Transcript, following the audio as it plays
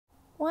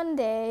One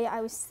day,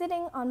 I was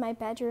sitting on my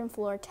bedroom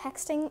floor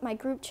texting my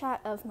group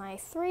chat of my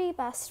 3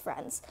 best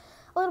friends.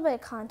 A little bit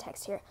of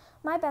context here.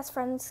 My best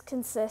friends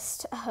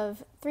consist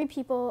of 3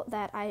 people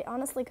that I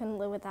honestly couldn't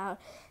live without.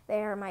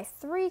 They are my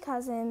 3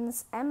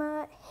 cousins,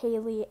 Emma,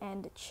 Haley,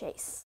 and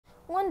Chase.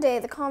 One day,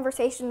 the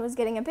conversation was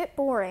getting a bit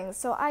boring,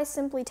 so I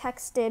simply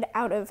texted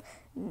out of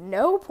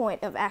no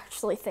point of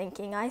actually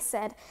thinking. I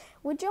said,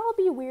 "Would y'all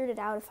be weirded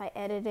out if I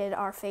edited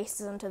our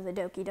faces onto the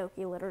Doki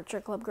Doki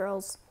Literature Club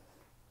girls?"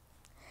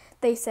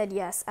 They said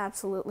yes,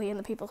 absolutely, and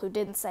the people who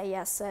didn't say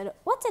yes said,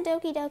 "What's a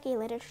Doki Doki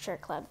Literature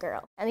Club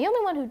girl?" And the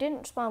only one who didn't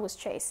respond was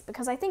Chase,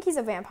 because I think he's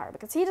a vampire,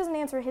 because he doesn't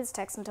answer his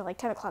texts until like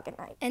 10 o'clock at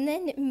night. And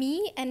then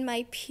me and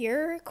my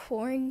pure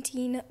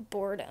quarantine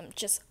boredom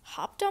just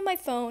hopped on my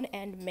phone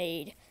and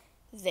made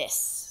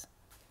this.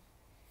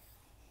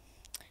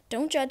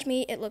 Don't judge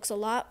me, it looks a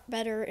lot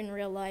better in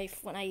real life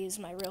when I use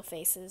my real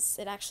faces.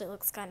 It actually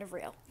looks kind of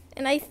real.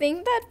 And I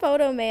think that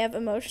photo may have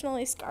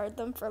emotionally scarred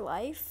them for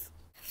life.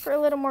 For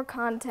a little more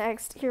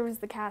context, here was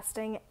the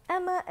casting.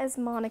 Emma as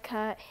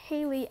Monica,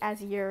 Haley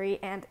as Yuri,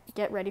 and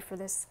get ready for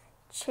this,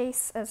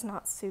 Chase as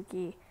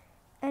Natsuki,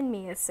 and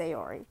me as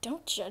Sayori.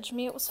 Don't judge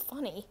me, it was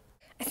funny.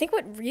 I think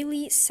what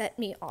really set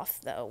me off,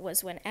 though,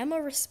 was when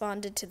Emma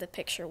responded to the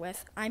picture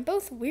with, "I'm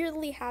both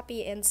weirdly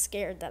happy and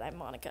scared that I'm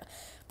Monica,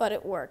 but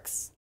it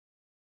works."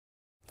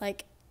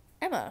 Like,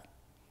 Emma,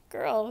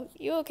 girl,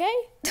 you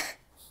okay?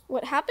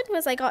 What happened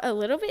was I got a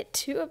little bit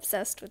too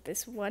obsessed with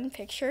this one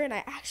picture, and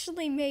I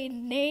actually made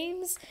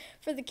names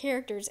for the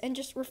characters and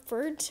just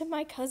referred to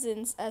my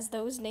cousins as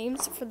those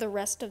names for the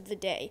rest of the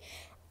day.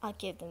 I'll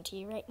give them to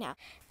you right now.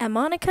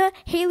 Monica,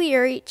 Haley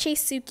Yuri,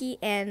 Chase Suki,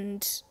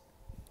 and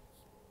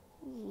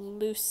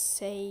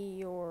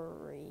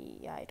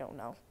Sayori, I don't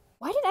know.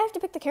 Why did I have to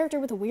pick the character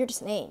with the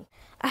weirdest name?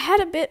 I had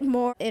a bit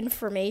more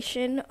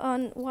information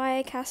on why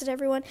I casted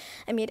everyone.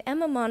 I made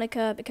Emma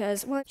Monica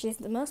because, well, she's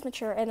the most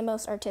mature and the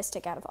most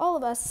artistic out of all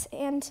of us,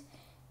 and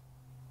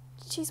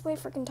she's way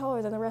freaking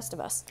taller than the rest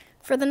of us.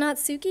 For the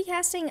Natsuki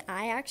casting,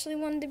 I actually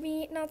wanted to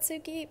be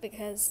Natsuki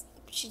because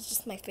she's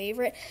just my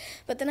favorite,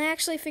 but then I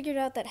actually figured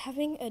out that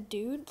having a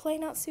dude play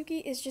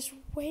Natsuki is just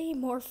way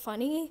more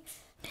funny.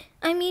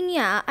 I mean,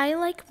 yeah, I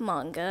like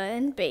manga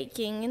and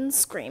baking and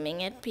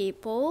screaming at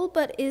people,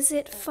 but is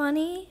it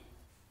funny?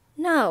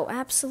 No,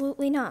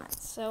 absolutely not.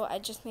 So I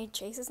just made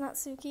Chase's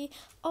Natsuki.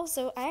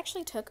 Also, I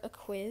actually took a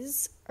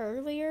quiz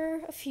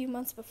earlier, a few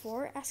months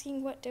before,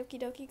 asking what Doki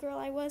Doki girl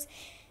I was,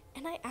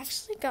 and I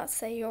actually got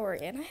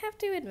Sayori, and I have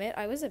to admit,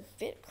 I was a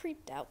bit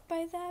creeped out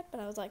by that, but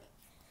I was like,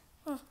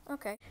 oh,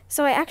 okay.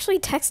 So I actually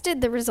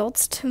texted the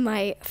results to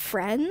my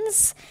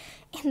friends,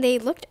 and they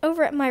looked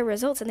over at my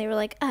results, and they were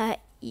like,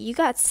 "You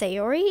got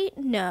Sayori?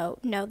 No,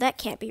 that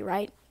can't be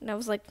right." And I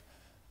was like,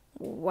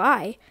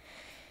 "Why?"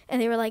 And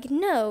they were like,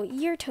 "No,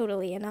 you're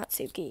totally a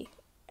Natsuki."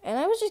 And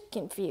I was just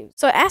confused.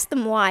 So I asked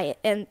them why,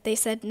 and they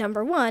said,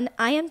 number 1,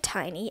 I am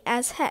tiny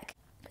as heck.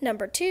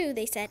 Number 2,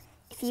 they said,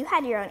 if you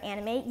had your own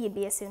anime, you'd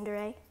be a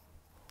tsundere.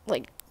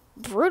 Like,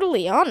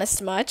 brutally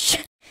honest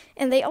much.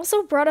 And they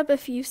also brought up a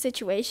few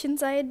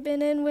situations I had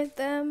been in with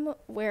them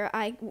where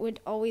I would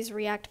always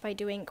react by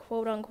doing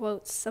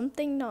quote-unquote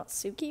something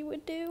Natsuki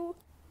would do.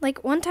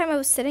 Like, one time I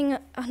was sitting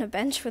on a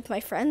bench with my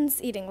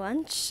friends eating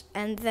lunch,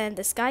 and then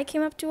this guy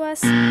came up to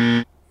us,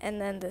 and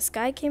then this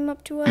guy came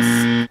up to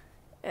us,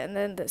 and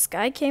then this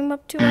guy came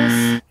up to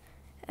us,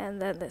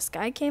 and then this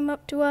guy came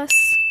up to us.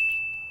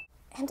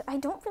 And I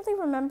don't really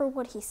remember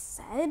what he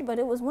said, but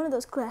it was one of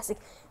those classic,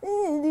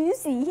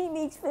 "Lucy, he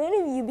makes fun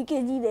of you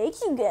because he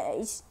likes you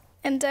guys."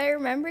 And I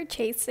remember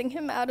chasing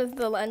him out of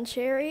the lunch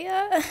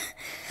area.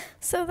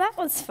 So that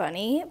was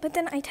funny. But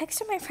then I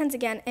texted my friends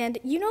again, and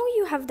you know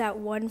you have that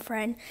one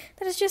friend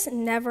that is just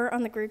never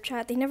on the group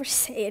chat. They never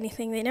say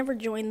anything. They never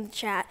join the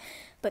chat.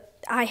 But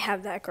I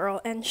have that girl,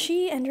 and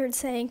she entered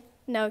saying,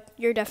 "No,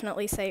 you're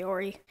definitely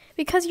Sayori.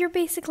 Because you're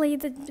basically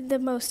the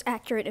most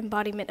accurate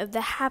embodiment of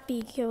the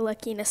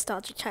happy-go-lucky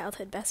nostalgia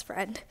childhood best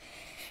friend."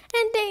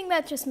 And dang,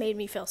 that just made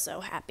me feel so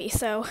happy.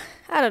 So,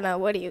 I don't know,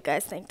 what do you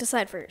guys think?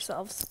 Decide for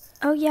yourselves.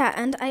 Oh yeah,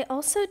 and I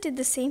also did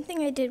the same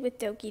thing I did with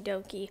Doki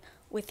Doki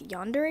with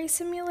Yandere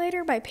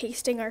Simulator by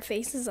pasting our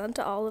faces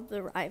onto all of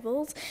the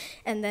rivals,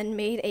 and then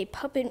made a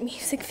puppet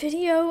music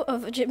video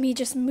of me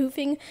just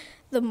moving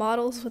the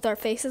models with our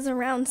faces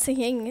around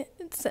singing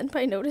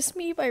 "Senpai Notice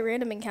Me" by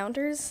Random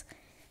Encounters.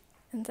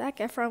 And Zac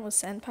Efron was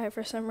Senpai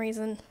for some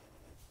reason.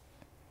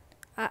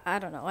 I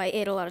don't know, I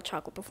ate a lot of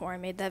chocolate before I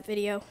made that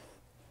video.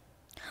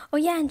 Oh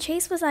yeah, and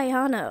Chase was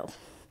Ayano.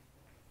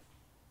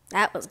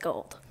 That was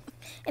gold.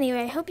 Anyway,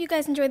 I hope you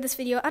guys enjoyed this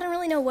video. I don't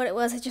really know what it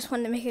was. I just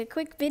wanted to make a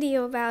quick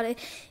video about it.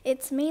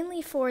 It's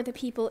mainly for the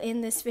people in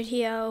this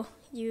video.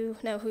 You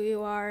know who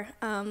you are.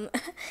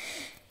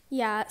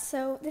 Yeah,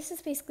 so this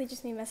is basically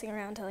just me messing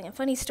around telling a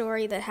funny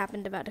story that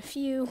happened about a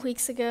few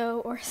weeks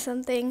ago or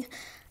something.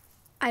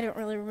 I don't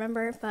really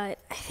remember, but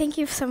thank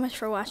you so much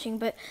for watching.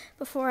 But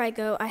before I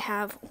go, I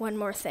have one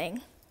more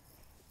thing.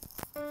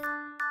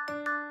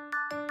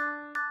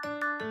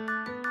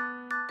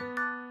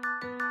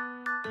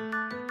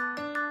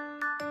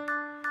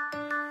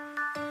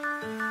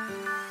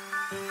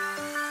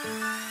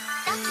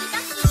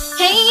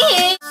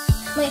 hey.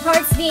 My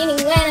heart's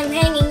beating when I'm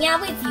hanging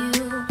out with you.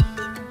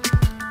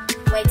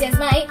 Why does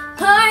my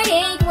heart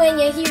ache when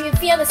you hear you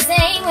feel the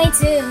same way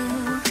too?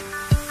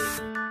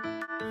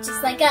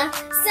 Just like a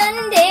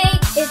Sunday,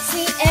 it's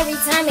sweet every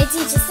time I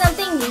teach you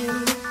something new.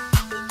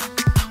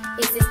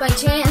 Is this by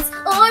chance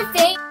or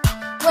fate?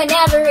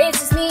 Whenever it's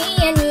just me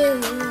and you.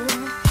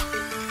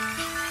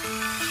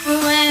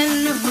 When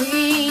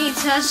we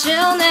touch,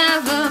 it'll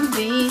never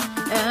be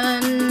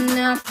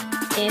enough.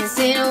 Is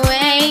it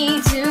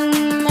way too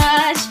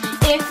much?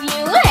 If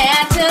you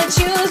had to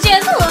choose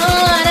just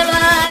one of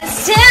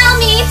us, tell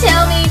me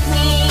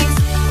please.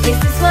 Is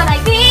this what I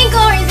think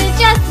or is it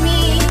just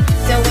me?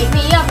 So wake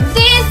me up from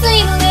this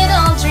sweet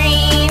little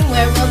dream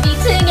where we'll be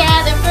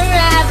together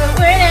forever.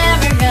 We're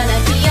never gonna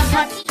be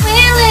apart.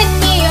 Will it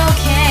be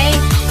okay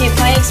if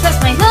I express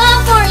my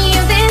love for you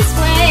this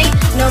way?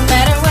 No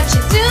matter what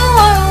you do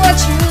or what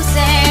you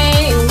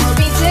say, we'll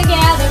be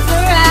together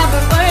forever.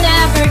 We're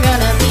never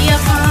gonna be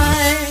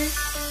apart.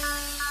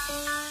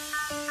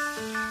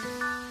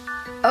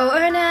 Oh,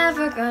 we're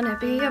never gonna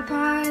be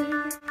apart.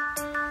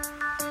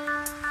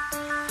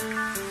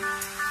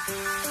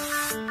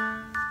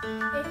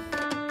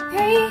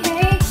 Hey,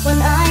 hey, when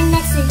I'm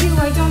next to you,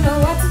 I don't know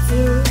what to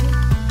do.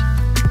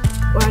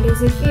 Why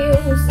does it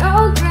feel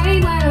so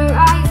great when our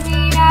eyes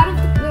meet out of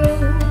the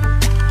blue?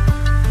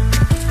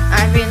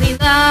 I really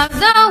love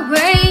the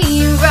way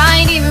you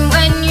ride even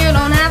when you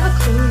don't have a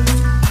clue.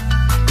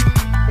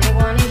 They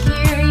wanna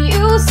hear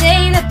you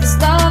say that this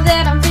love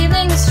that I'm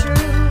feeling is true.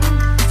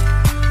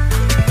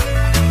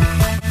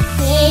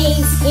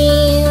 Makes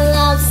me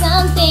love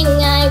something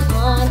I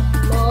want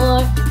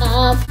more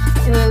of.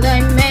 Will I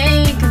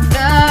make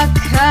the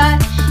cut?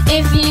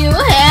 If you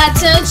had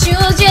to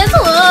choose just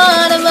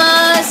one of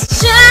us,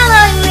 shall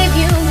I leave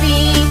you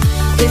be?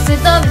 Is it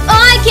love if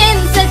I can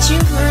set you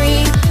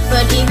free?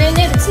 But even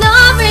if it's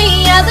not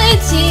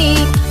reality,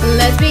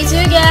 let's be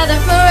together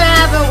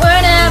forever.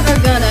 We're never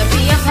gonna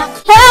be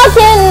apart. How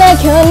can I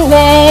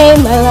convey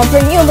my love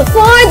for you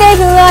before they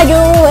fly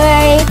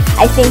away?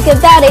 I think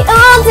about it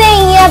all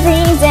day,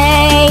 every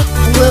day.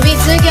 We'll be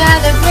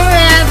together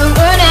forever.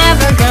 We're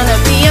never gonna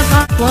be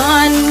apart.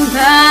 One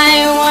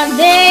by one,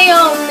 they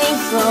only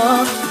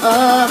fall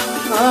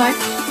apart.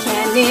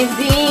 Can it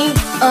be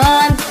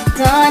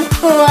undone?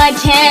 Why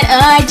can't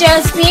I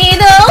just be